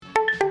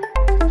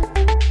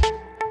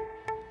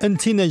Ein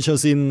Teenager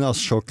sinn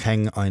ass scho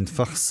keng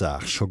einfach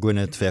Sach, scho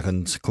gonnet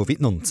während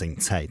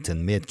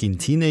COVID-19-Zeiten. Met ginn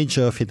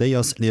Teenager fir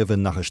déiers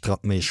Liewen nach e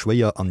Strat méi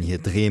schwéier an hir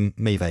Dreem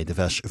méi weide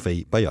wäch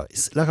wéi bei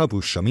eis. Lara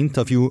Busch am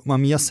Interview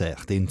mam Yaser,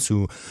 den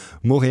zu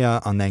Moria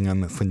an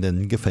engem vun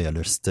den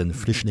geféierlechsten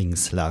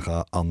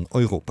Flüchtlingslager an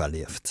Europa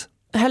lieft.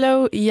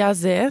 Hello,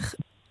 Yaser.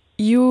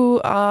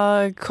 You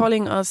are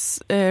calling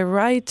us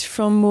right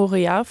from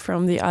Moria,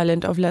 from the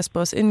island of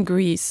Lesbos in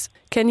Greece.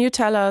 Can you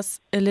tell us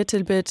a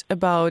little bit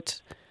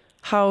about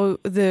how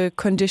the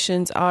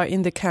conditions are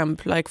in the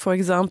camp? Like, for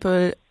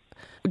example,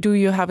 do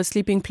you have a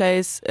sleeping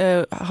place?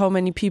 How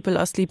many people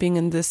are sleeping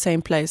in the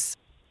same place?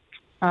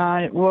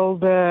 Well,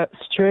 the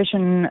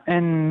situation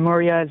in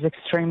Moria is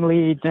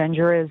extremely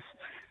dangerous.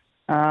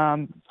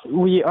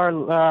 We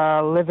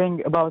are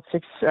living about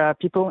six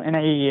people in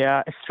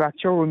a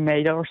structure we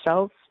made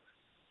ourselves.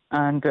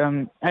 And,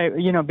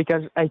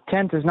 because a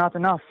tent is not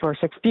enough for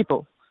six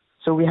people.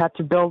 So we had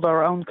to build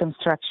our own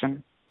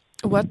construction.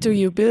 What do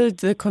you build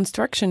the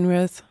construction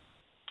with?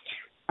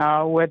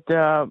 With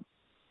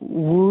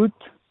wood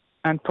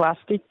and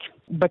plastic,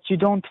 but you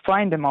don't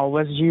find them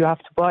always. You have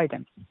to buy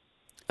them.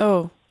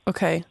 Oh,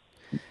 okay.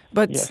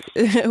 But yes.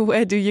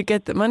 Where do you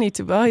get the money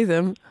to buy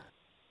them?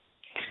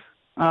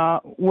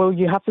 Well,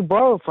 you have to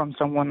borrow from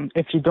someone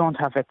if you don't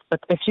have it.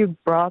 But if you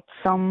brought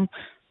some,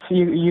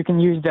 you can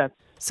use that.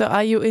 So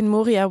are you in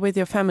Moria with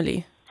your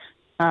family?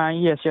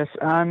 Yes.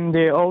 I'm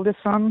the oldest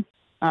son.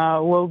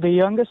 Well, the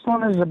youngest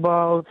one is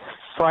about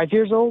 5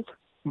 years old.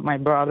 My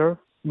brother,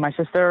 my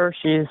sister,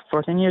 she's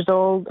 14 years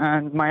old,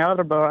 and my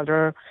other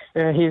brother,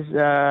 he's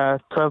 12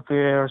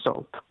 years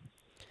old.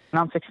 And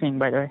I'm 16,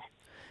 by the way.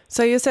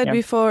 So you said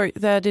before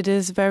that it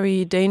is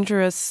very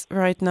dangerous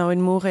right now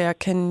in Moria.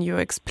 Can you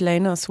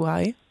explain us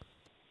why?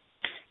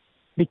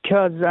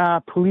 Because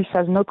police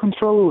has no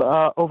control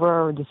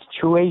over the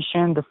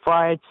situation, the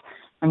fights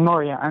in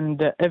Moria,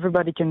 and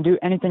everybody can do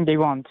anything they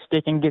want.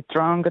 They can get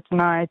drunk at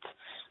night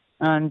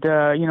and,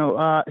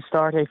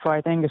 start a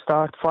fighting,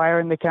 start fire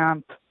in the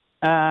camp.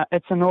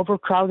 It's an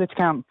overcrowded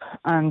camp.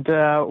 And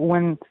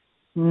when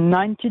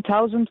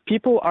 90,000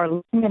 people are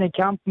living in a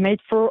camp made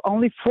for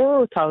only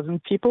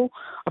 4,000 people,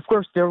 of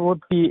course, there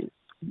would be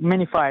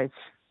many fights.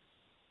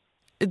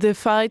 The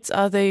fights,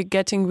 are they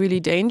getting really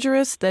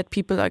dangerous, that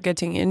people are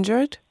getting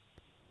injured?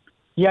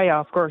 Yeah,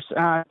 of course.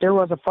 There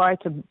was a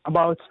fight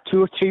about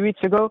 2 or 3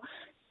 weeks ago.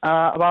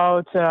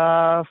 About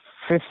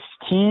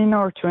 15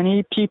 or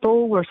 20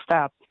 people were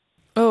stabbed.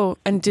 Oh,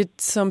 and did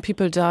some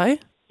people die?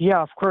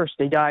 Yeah, of course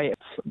they die.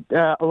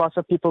 Lots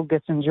of people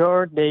get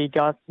injured. They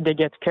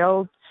get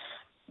killed,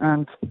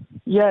 and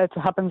it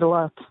happens a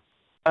lot.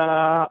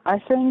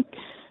 I think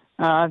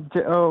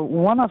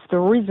one of the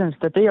reasons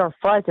that they are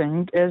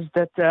fighting is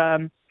that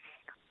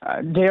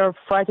they are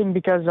fighting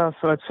because of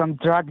some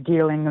drug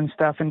dealing and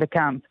stuff in the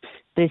camp.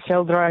 They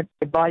sell drugs,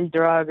 they buy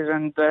drugs,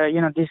 and,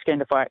 these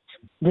kind of fights.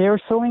 They are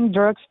selling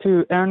drugs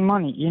to earn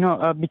money,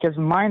 because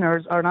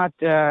minors are not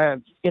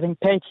getting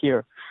paid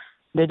here.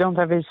 They don't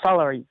have a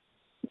salary.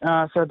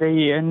 So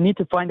they need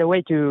to find a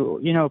way to,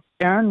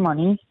 earn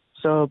money.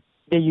 So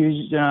they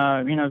use,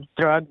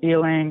 drug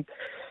dealing,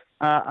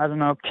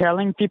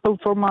 killing people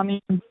for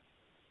money.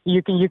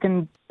 You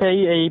can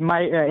pay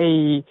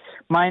a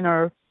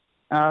minor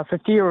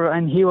 50 euro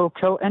and he will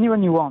kill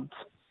anyone you want.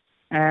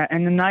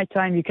 In the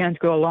nighttime, you can't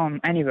go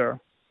alone anywhere,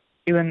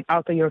 even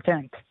out of your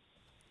tent.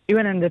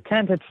 Even in the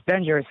tent, it's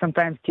dangerous.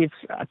 Sometimes thieves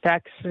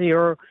attack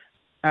your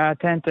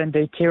tent and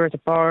they tear it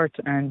apart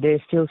and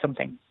they steal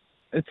something.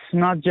 It's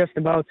not just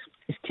about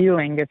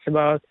stealing. It's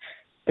about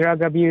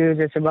drug abuse.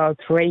 It's about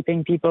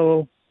raping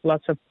people.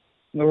 Lots of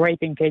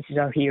raping cases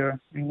are here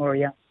in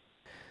Moria.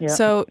 Yeah.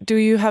 So do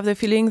you have the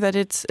feeling that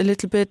it's a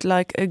little bit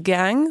like a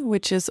gang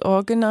which is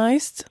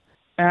organized?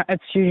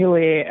 It's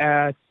usually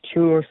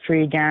 2 or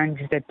 3 gangs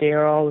that they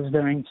are always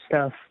doing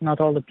stuff, not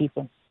all the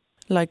people.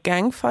 Like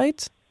gang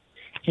fights?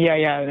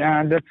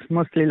 Yeah, that's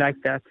mostly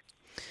like that.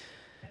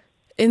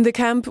 In the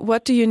camp,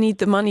 what do you need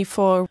the money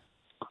for?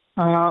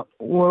 You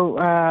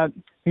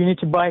need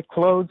to buy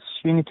clothes,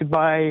 you need to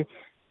buy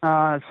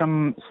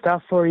some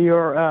stuff for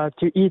your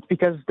to eat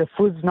because the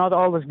food's not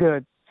always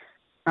good.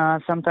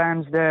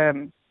 Sometimes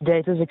the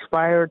date is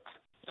expired.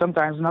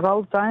 Sometimes, not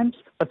all the times,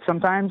 but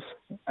sometimes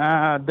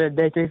the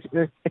date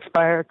is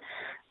expired.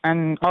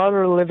 And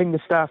other living the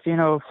stuff,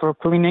 for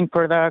cleaning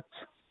products.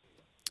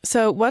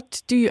 So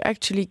what do you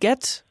actually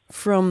get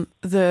from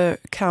the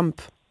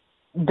camp?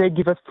 They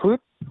give us food.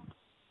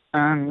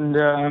 And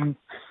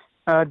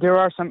there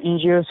are some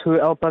NGOs who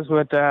help us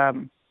with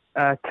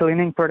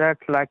cleaning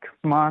products like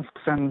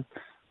masks and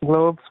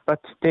gloves, but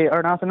they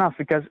are not enough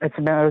because it's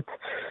about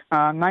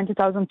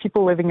 90,000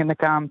 people living in the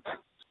camp.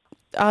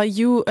 Are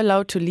you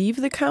allowed to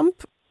leave the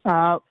camp?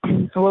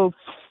 Well,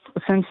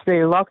 since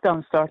the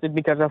lockdown started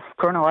because of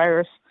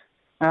coronavirus,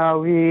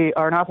 we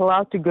are not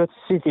allowed to go to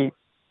the city.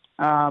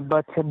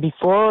 But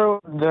before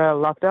the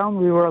lockdown,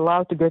 we were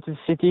allowed to go to the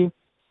city.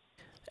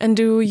 And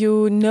do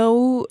you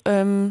know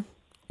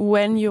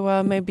when you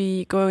are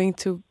maybe going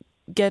to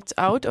get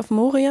out of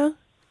Moria?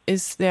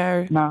 Is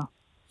there... No.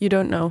 You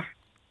don't know?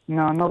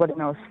 No, nobody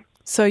knows.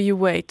 So you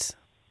wait.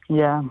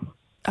 Yeah.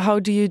 How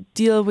do you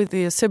deal with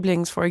your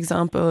siblings, for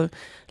example?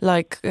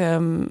 Like,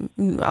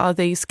 are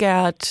they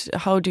scared?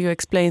 How do you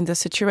explain the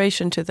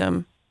situation to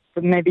them?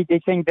 But maybe they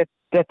think that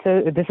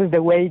this is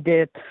the way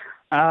that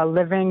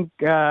living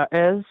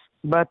is.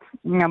 But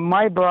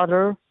my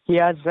brother, he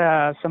has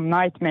some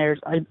nightmares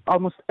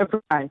almost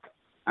every night.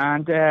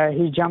 And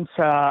he jumps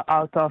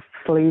out of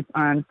sleep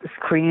and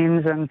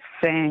screams and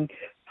saying,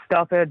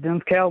 "Stop it,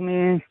 don't kill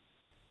me."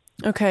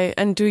 Okay,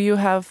 and do you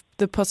have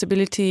the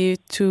possibility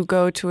to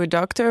go to a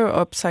doctor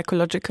or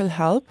psychological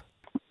help?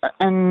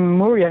 In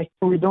Moria,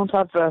 we don't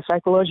have a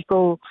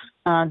psychological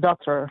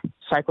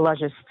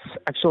psychologists,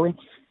 actually.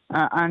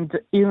 And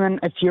even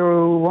if you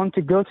want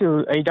to go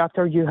to a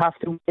doctor, you have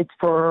to wait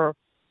for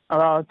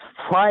about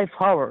 5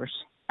 hours.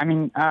 I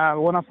mean,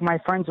 one of my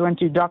friends went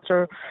to a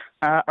doctor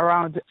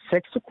around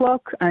 6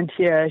 o'clock, and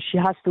she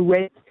has to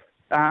wait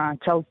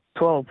till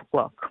 12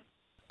 o'clock.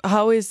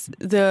 How is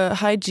the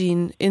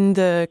hygiene in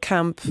the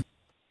camp?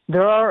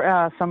 There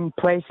are some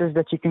places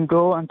that you can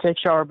go and take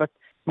shower, but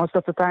most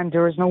of the time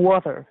there is no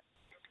water.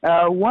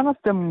 One of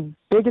the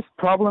biggest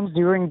problems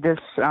during this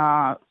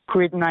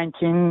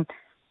COVID-19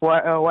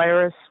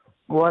 virus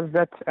was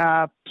that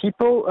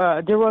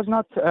there was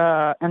not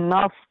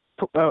enough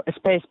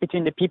space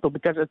between the people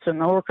because it's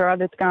an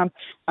overcrowded camp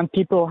and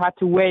people had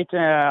to wait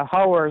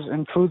hours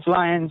in food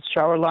lines,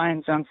 shower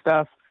lines and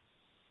stuff.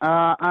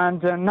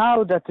 And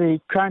now that the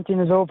quarantine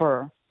is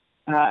over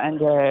in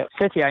the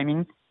city,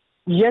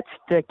 yet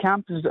the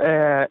camp is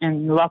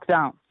in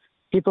lockdown.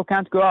 People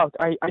can't go out.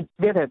 I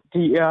get it.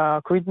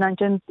 The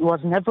COVID-19 was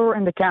never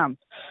in the camp,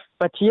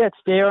 but yet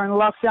they are in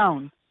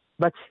lockdown.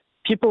 But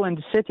people in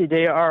the city,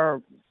 they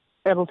are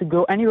able to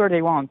go anywhere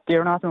they want. They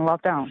are not in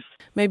lockdown.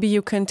 Maybe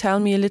you can tell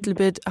me a little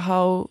bit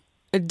how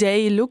a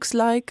day looks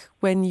like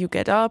when you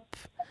get up.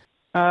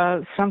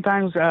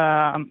 Sometimes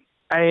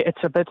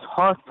it's a bit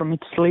hard for me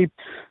to sleep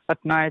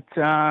at night.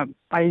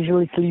 I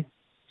usually sleep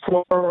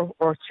 4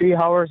 or 3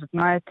 hours at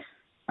night,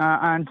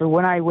 and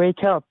when I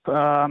wake up,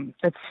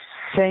 it's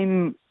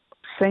same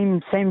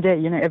day.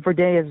 Every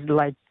day is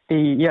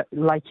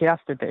like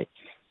yesterday.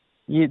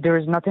 There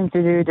is nothing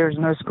to do. There's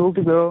no school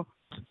to go.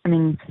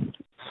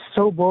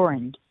 So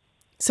boring.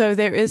 So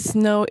there is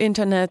no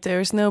internet.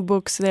 There is no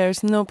books.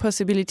 There's no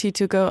possibility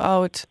to go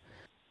out.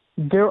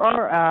 There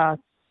are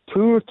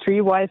 2 or 3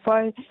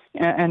 Wi-Fi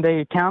in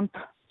the camp,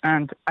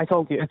 and I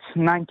told you it's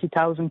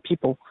 90,000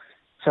 people,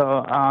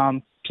 so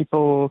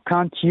people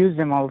can't use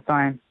them all the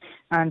time,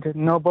 and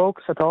no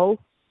books at all.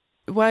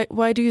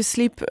 Why do you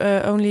sleep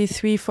only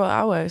 3-4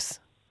 hours?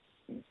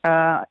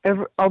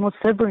 Almost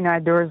every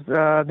night there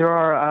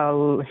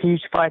are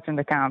huge fights in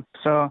the camp.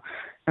 So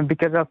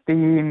because of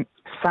the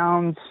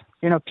sounds,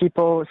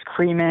 people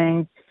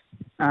screaming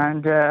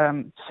and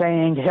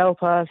saying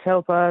 "help us,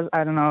 help us."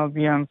 I don't know.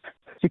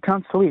 You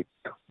can't sleep.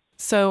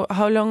 So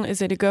how long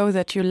is it ago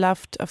that you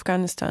left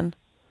Afghanistan?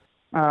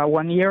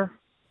 1 year.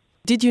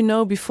 Did you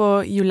know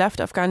before you left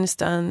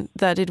Afghanistan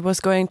that it was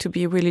going to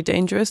be really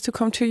dangerous to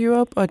come to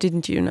Europe, or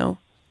didn't you know?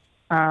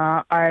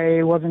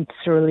 I wasn't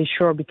really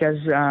sure because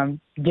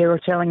they were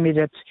telling me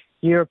that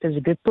Europe is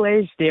a good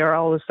place. They are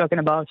always talking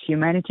about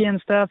humanity and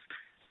stuff,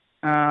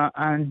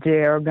 and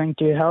they are going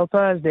to help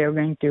us. They are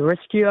going to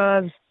rescue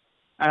us.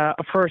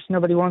 Of course,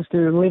 nobody wants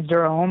to leave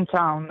their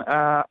hometown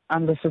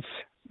unless it's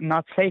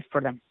not safe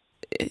for them.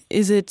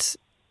 Is it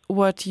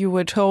what you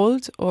were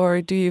told,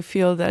 or do you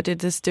feel that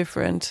it is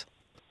different?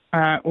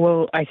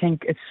 Well, I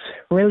think it's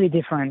really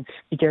different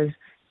because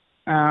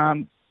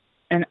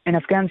in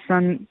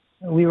Afghanistan,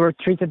 we were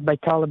treated by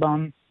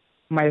Taliban.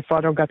 My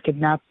father got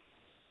kidnapped,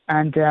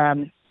 and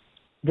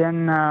then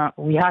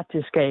we had to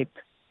escape.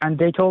 And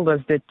they told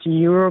us that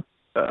Europe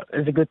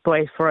is a good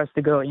place for us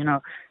to go,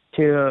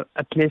 to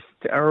at least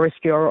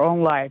rescue our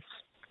own lives.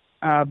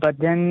 But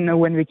then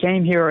when we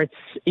came here,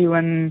 it's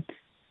even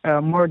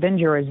more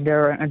dangerous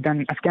there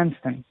than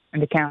Afghanistan in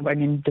the camp.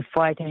 The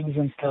fightings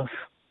and stuff.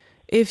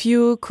 If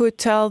you could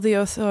tell the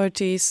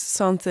authorities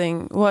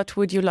something, what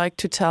would you like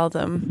to tell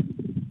them?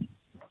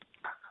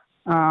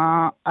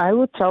 I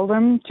would tell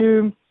them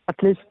to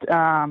at least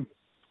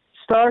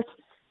start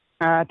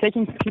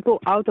taking people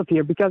out of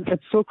here because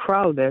it's so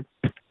crowded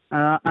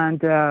and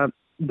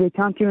they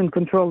can't even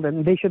control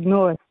them. They should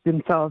know it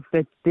themselves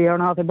that they are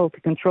not able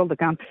to control the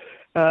camp.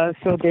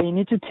 So they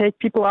need to take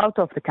people out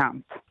of the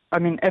camp.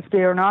 If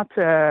they are not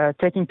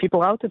taking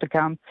people out of the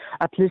camp,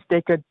 at least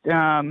they could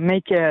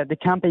make the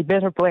camp a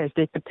better place.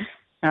 They could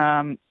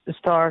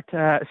start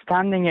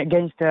standing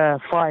against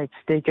fights.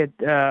 They could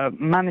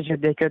manage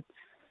it. They could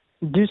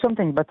do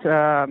something, but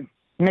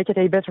make it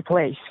a better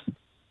place.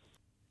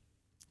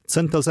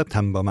 10.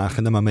 September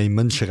machen immer méi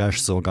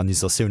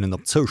Mënscherechtsorganisationen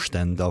op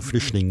Zostände a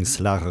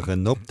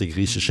Flüchtlingslageren op de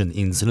griechischen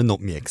Inseln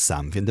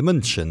opmerksam. Wenn de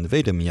Mënschen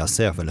wéi dem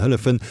Yaser will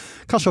hëllefen,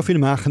 kann scho viel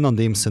machen, an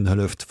dem sen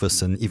hëlleft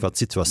fëssen iwwer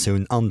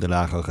d'Situatioun an de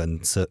Lageren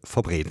ze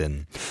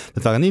verbreden.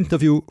 Dat war ein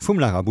Interview vum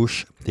Lara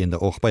Busch, den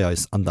der och bei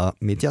eis an der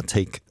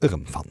Mediathek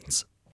ëremfand.